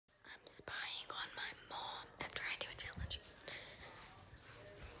on my mom after I do a challenge.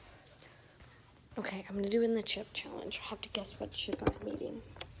 Okay, I'm gonna do in the chip challenge. I have to guess what chip I'm eating.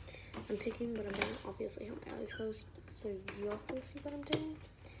 I'm picking, but I'm gonna obviously have my eyes closed so you all can see what I'm doing.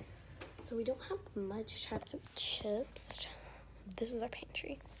 So we don't have much types of chips. This is our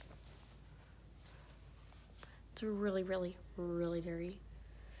pantry. It's really, really, really dirty.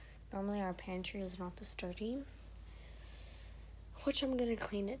 Normally our pantry is not this dirty, which I'm gonna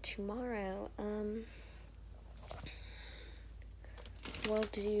clean it tomorrow. We'll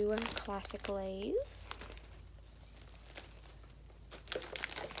do classic Lay's.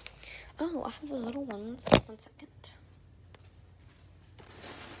 Oh, I have the little ones. 1 second.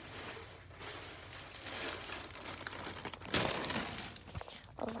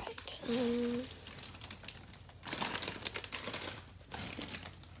 All right.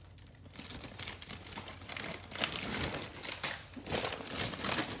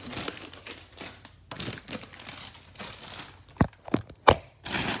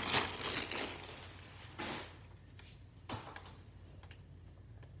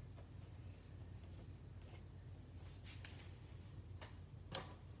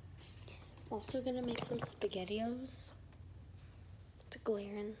 Also gonna make some SpaghettiOs. It's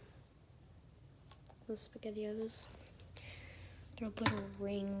glaring. Those SpaghettiOs. They're little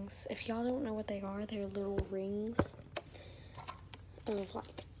rings. If y'all don't know what they are, they're little rings of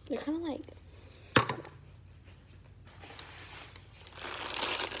like, they're kind of like,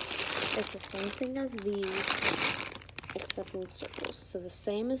 it's the same thing as these, except in circles. So the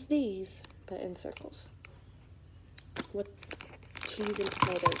same as these, but in circles. With cheese and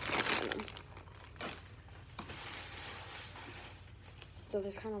tomatoes stuff in them. So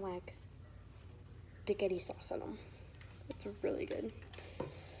there's kind of like spaghetti sauce in them. It's really good.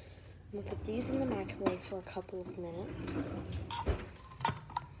 I'm gonna put these in the microwave for a couple of minutes.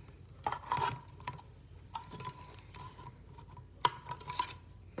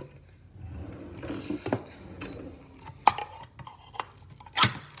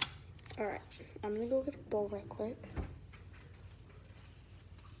 Alright, I'm gonna go get a bowl right quick.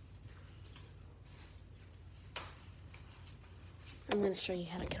 I'm going to show you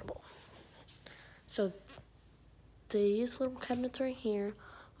how to get a bowl. So these little cabinets right here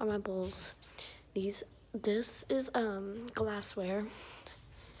are my bowls. This is glassware.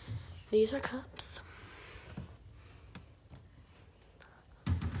 These are cups.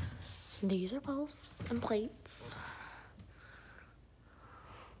 These are bowls and plates.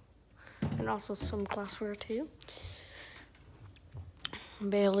 And also some glassware too.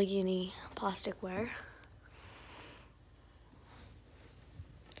 Barely any plasticware.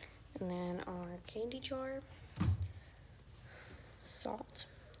 And then our candy jar, salt,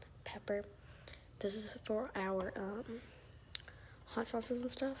 pepper. This is for our hot sauces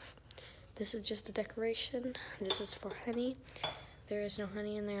and stuff. This is just a decoration. This is for honey. There is no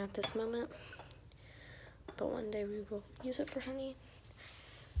honey in there at this moment, but one day we will use it for honey.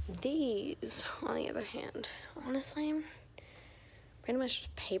 These, on the other hand, honestly, pretty much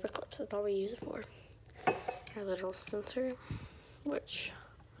just paper clips. That's all we use it for. Our little sensor, which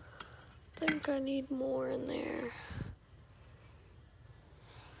I think I need more in there.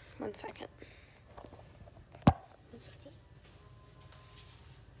 1 second. 1 second.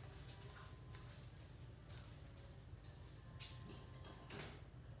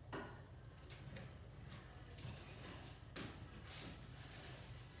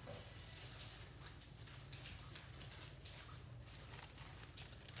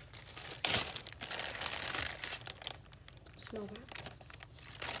 Smell that.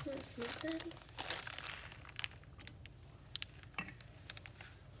 Doesn't it smell good?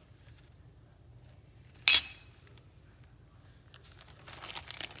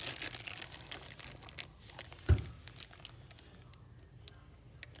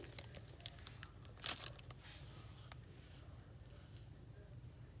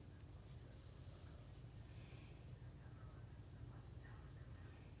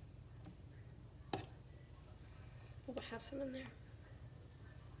 Oh, it has some in there.